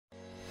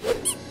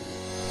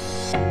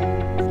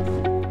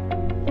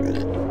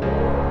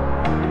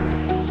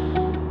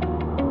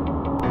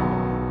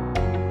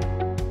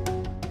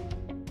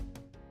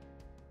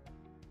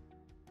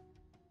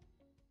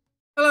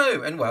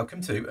Hello and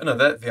welcome to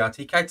another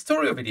VRTK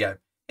tutorial video.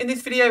 In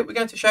this video we're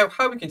going to show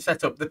how we can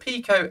set up the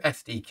Pico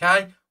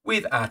SDK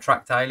with our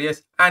tracked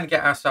alias and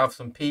get ourselves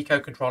some Pico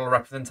controller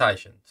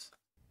representations.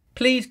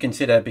 Please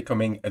consider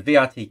becoming a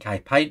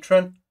VRTK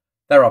patron.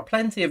 There are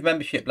plenty of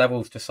membership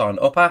levels to sign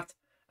up at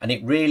and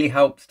it really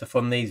helps to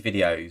fund these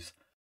videos.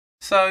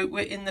 So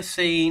we're in the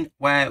scene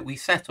where we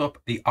set up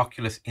the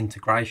Oculus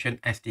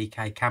Integration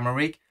SDK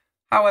CameraRig.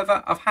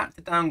 However, I've had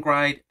to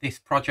downgrade this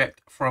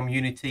project from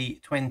Unity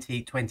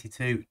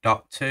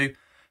 2022.2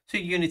 to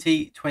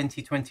Unity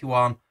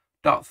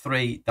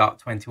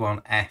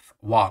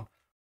 2021.3.21F1,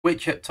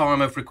 which at time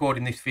of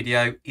recording this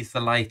video is the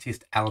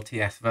latest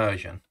LTS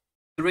version.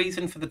 The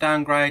reason for the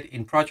downgrade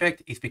in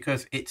project is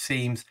because it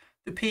seems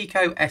the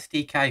Pico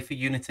SDK for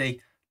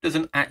Unity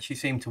doesn't actually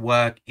seem to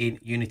work in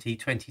Unity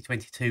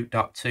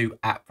 2022.2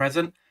 at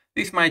present.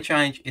 This may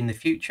change in the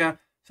future.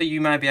 So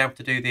you may be able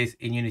to do this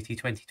in Unity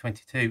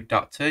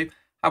 2022.2.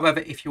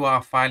 However, if you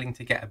are failing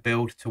to get a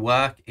build to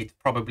work, it's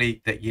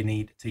probably that you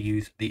need to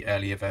use the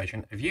earlier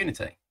version of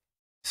Unity.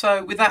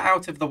 So with that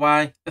out of the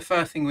way, the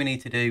first thing we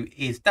need to do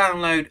is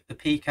download the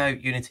Pico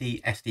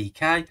Unity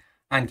SDK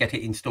and get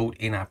it installed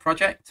in our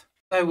project.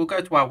 So we'll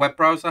go to our web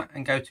browser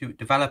and go to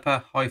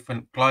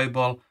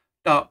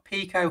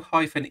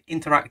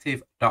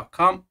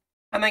developer-global.pico-interactive.com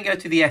and then go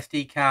to the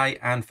SDK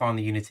and find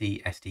the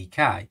Unity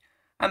SDK.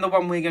 And the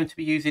one we're going to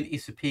be using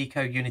is the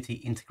Pico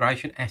Unity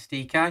Integration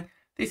SDK.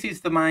 This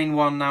is the main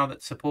one now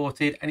that's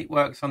supported and it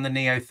works on the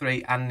Neo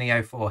 3 and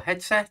Neo 4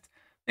 headset.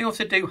 They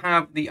also do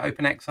have the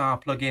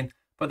OpenXR plugin,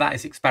 but that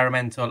is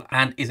experimental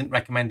and isn't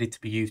recommended to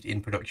be used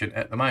in production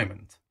at the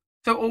moment.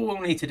 So all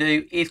we'll need to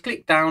do is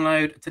click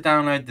download to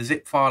download the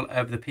zip file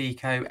of the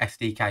Pico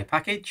SDK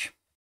package.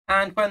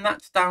 And when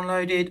that's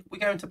downloaded, we're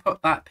going to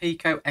put that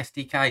Pico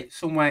SDK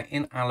somewhere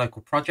in our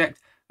local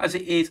project. As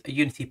it is a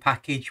Unity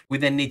package, we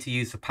then need to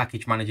use the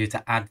package manager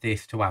to add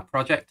this to our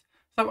project.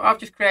 So I've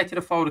just created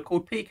a folder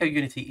called Pico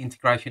Unity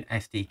Integration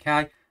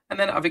SDK, and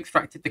then I've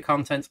extracted the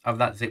contents of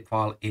that zip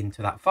file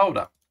into that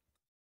folder.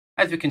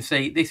 As we can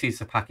see, this is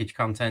the package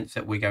contents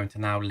that we're going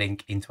to now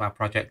link into our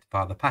project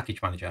via the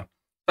package manager.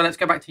 So let's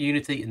go back to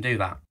Unity and do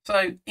that.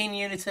 So in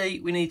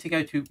Unity, we need to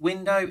go to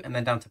Window and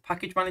then down to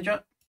Package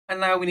Manager. And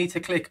now we need to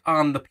click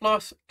on the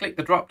plus, click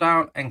the drop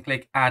down and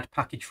click Add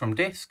Package from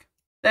Disk.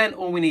 Then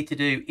all we need to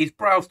do is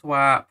browse to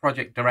our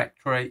project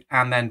directory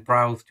and then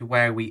browse to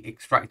where we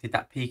extracted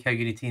that Pico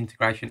Unity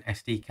Integration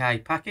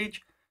SDK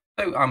package.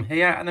 So I'm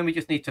here and then we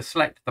just need to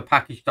select the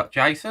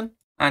package.json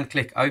and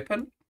click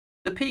open.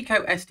 The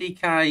Pico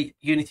SDK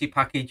Unity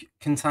package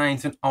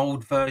contains an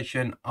old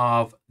version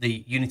of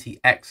the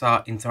Unity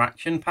XR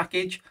interaction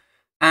package,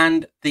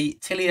 and the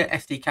Tilia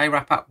SDK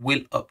Wrapper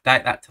will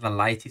update that to the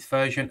latest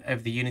version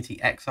of the Unity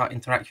XR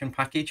interaction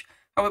package.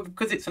 However,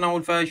 because it's an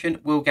old version,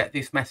 we'll get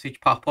this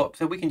message pop up,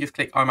 so we can just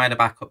click I made a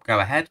backup, go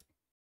ahead.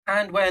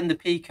 And when the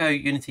Pico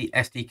Unity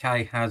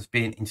SDK has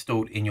been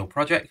installed in your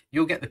project,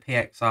 you'll get the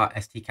PXR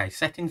SDK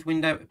settings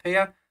window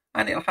appear,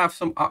 and it'll have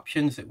some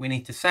options that we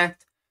need to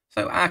set.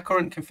 So our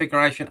current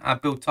configuration, our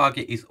build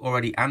target is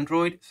already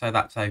Android, so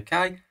that's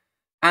okay.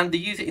 And the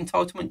user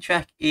entitlement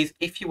check is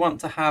if you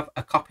want to have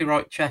a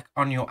copyright check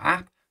on your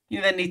app,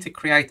 you then need to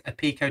create a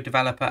Pico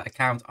developer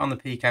account on the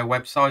Pico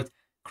website,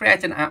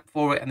 create an app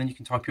for it, and then you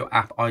can type your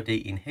app ID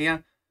in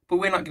here. But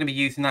we're not going to be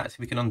using that, so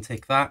we can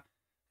untick that.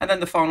 And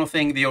then the final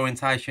thing, the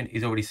orientation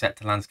is already set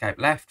to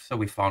landscape left, so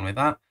we're fine with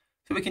that.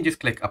 So we can just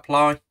click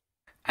apply,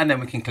 and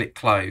then we can click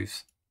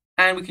close.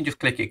 And we can just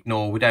click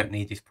ignore, we don't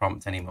need this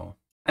prompt anymore.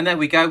 And there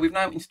we go, we've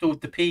now installed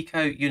the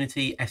Pico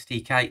Unity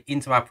SDK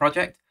into our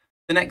project.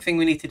 The next thing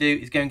we need to do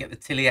is go and get the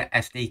Tilia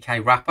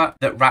SDK Wrapper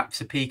that wraps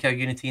the Pico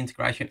Unity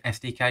Integration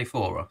SDK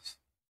for us.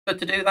 So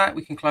to do that,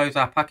 we can close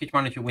our Package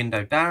Manager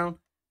window down.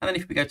 And then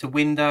if we go to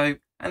Window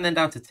and then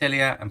down to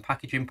Tilia and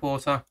Package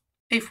Importer,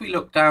 if we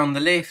look down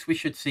the list, we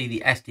should see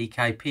the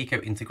SDK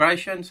Pico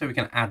Integration. So we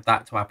can add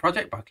that to our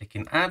project by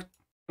clicking Add.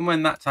 And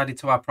when that's added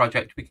to our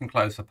project, we can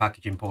close the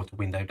Package Importer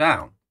window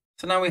down.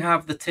 So now we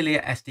have the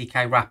Tilia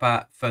SDK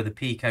Wrapper for the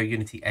Pico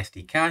Unity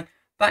SDK.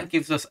 That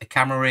gives us a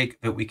CameraRig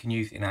that we can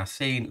use in our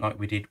scene like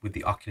we did with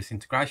the Oculus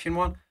Integration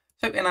one.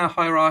 So in our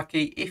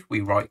hierarchy, if we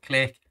right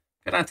click,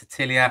 go down to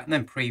Tilia and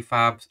then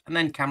Prefabs and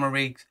then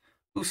CameraRigs,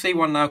 we'll see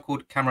one now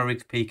called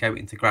CameraRig's Pico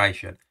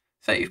Integration.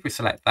 So if we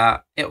select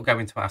that, it'll go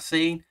into our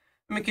scene.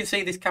 And we can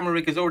see this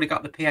CameraRig has already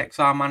got the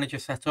PXR manager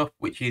set up,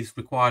 which is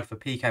required for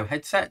Pico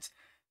headsets.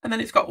 And then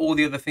it's got all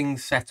the other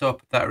things set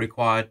up that are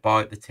required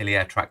by the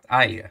Tilia tracked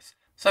alias.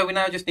 So we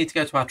now just need to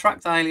go to our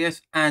tracked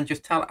alias and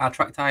just tell our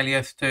tracked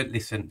alias to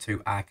listen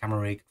to our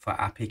CameraRig for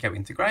our Pico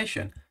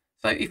integration.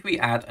 So if we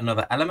add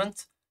another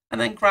element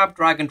and then grab,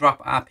 drag and drop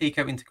our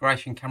Pico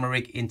integration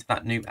CameraRig into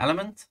that new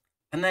element.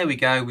 And there we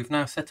go, we've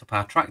now set up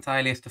our tracked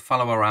alias to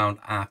follow around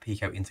our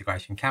Pico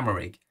integration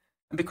CameraRig.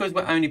 And because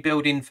we're only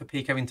building for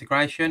Pico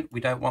integration,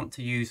 we don't want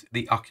to use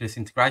the Oculus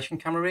Integration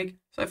CameraRig.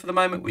 So for the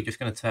moment, we're just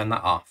going to turn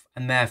that off.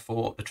 And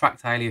therefore, the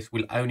tracked alias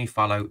will only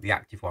follow the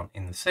active one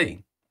in the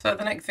scene. So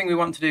the next thing we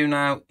want to do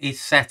now is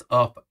set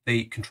up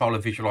the controller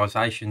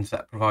visualizations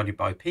that are provided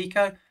by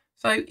Pico.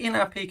 So in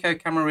our Pico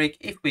CameraRig,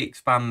 if we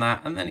expand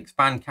that and then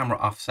expand camera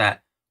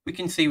offset, we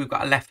can see we've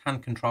got a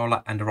left-hand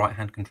controller and a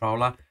right-hand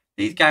controller.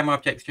 These game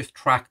objects just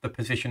track the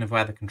position of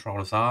where the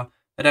controllers are.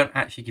 They don't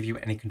actually give you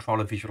any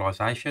controller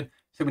visualization,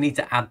 so we need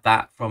to add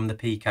that from the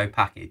Pico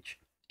package.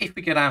 If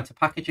we go down to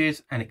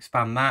packages and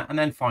expand that and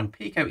then find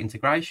Pico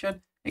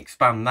Integration,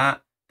 expand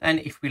that, then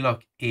if we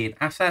look in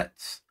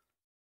assets,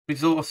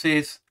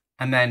 resources,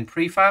 and then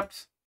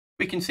prefabs,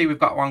 we can see we've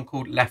got one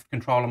called left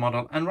controller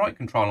model and right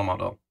controller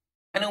model.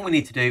 And all we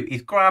need to do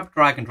is grab,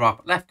 drag and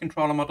drop left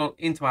controller model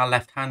into our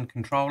left-hand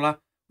controller,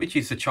 which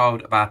is the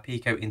child of our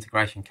Pico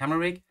Integration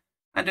CameraRig,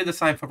 and do the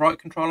same for right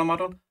controller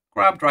model.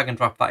 Grab, drag and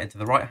drop that into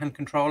the right-hand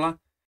controller.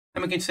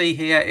 And we can see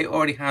here it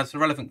already has the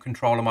relevant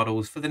controller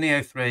models for the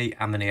Neo 3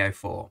 and the Neo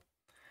 4.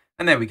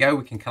 And there we go,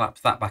 we can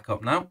collapse that back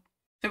up now.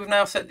 So we've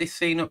now set this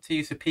scene up to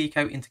use the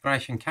Pico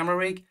Integration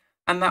CameraRig,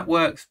 and that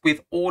works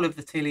with all of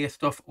the Tilia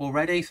stuff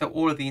already. So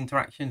all of the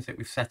interactions that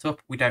we've set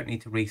up, we don't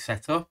need to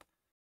reset up.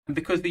 And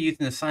because we're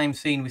using the same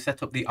scene we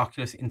set up the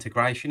Oculus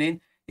integration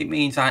in, it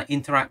means our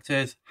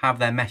interactors have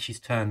their meshes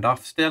turned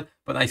off still,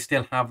 but they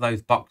still have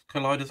those box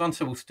colliders on,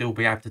 so we'll still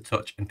be able to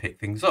touch and pick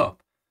things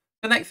up.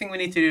 The next thing we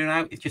need to do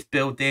now is just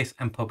build this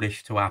and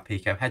publish to our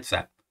Pico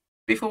headset.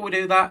 Before we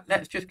do that,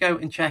 let's just go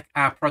and check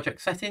our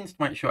project settings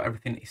to make sure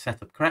everything is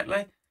set up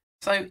correctly.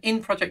 So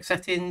in project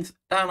settings,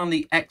 down on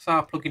the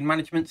XR plugin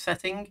management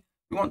setting,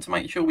 we want to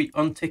make sure we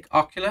untick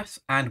Oculus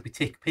and we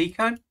tick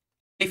Pico.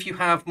 If you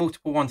have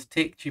multiple ones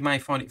ticked, you may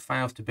find it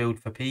fails to build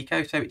for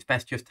Pico, so it's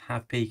best just to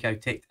have Pico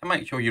ticked and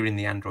make sure you're in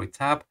the Android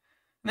tab.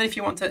 And then if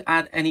you want to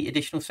add any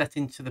additional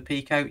settings to the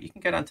Pico, you can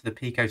go down to the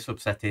Pico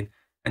subsetting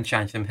and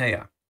change them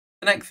here.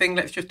 The next thing,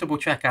 let's just double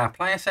check our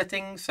player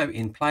settings. So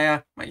in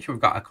player, make sure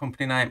we've got our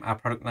company name, our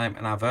product name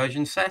and our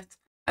version set.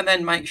 And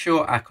then make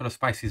sure our color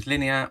space is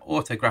linear,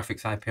 auto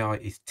graphics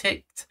API is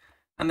ticked.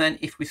 And then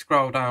if we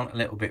scroll down a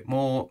little bit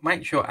more,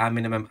 make sure our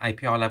minimum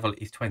API level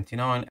is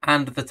 29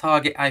 and the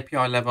target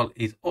API level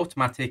is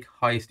automatic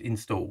highest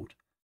installed.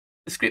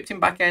 The scripting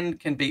backend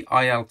can be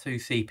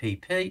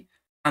IL2CPP,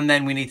 and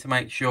then we need to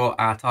make sure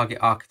our target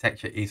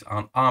architecture is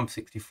on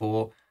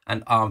ARM64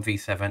 and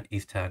ARMv7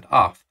 is turned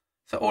off.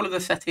 So all of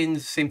the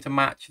settings seem to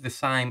match the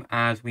same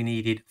as we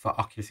needed for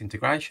Oculus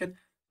integration,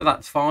 so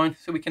that's fine.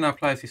 So we can now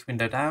close this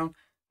window down,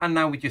 and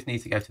now we just need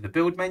to go to the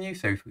build menu.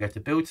 So if we go to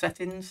build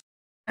settings,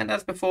 and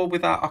as before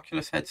with our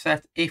Oculus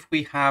headset, if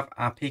we have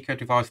our Pico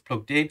device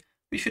plugged in,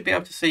 we should be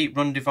able to see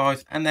run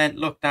device and then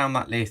look down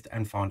that list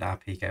and find our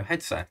Pico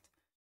headset.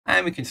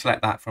 And we can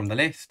select that from the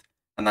list.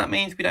 And that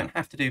means we don't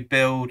have to do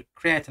build,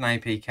 create an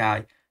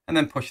APK, and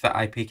then push that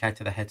APK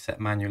to the headset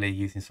manually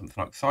using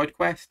something like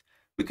SideQuest.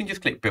 We can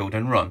just click build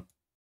and run.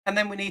 And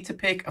then we need to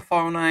pick a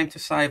file name to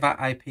save our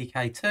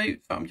APK to.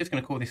 So I'm just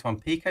going to call this one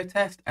Pico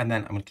test, and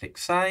then I'm going to click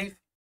save.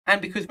 And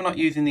because we're not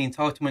using the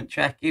entitlement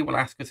check, it will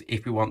ask us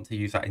if we want to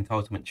use that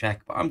entitlement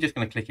check, but I'm just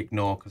going to click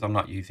ignore because I'm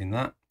not using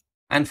that.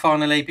 And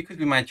finally, because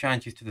we made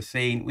changes to the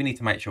scene, we need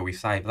to make sure we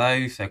save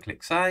those, so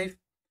click save.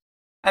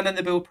 And then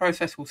the build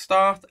process will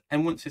start,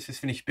 and once this is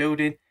finished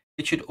building,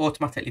 it should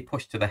automatically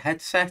push to the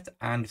headset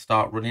and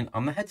start running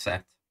on the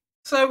headset.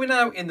 So we're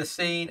now in the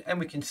scene, and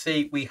we can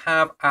see we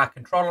have our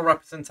controller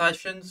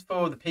representations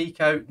for the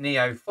Pico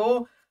Neo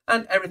 4,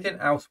 and everything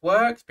else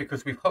works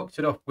because we've hooked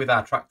it up with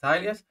our tracked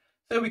alias.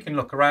 So we can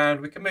look around,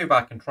 we can move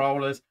our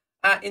controllers,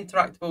 our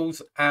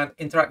interactables and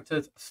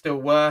interactors still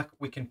work,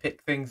 we can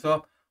pick things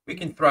up, we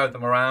can throw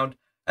them around,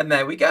 and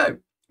there we go.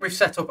 We've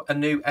set up a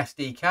new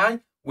SDK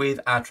with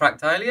our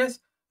tracked alias.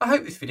 I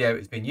hope this video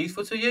has been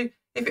useful to you.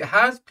 If it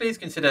has, please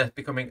consider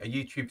becoming a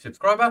YouTube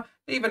subscriber.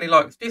 Leave any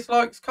likes,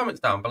 dislikes, comments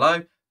down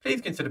below.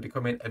 Please consider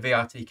becoming a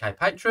VRTK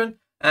patron,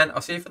 and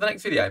I'll see you for the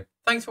next video.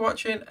 Thanks for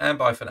watching, and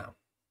bye for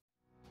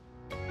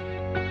now.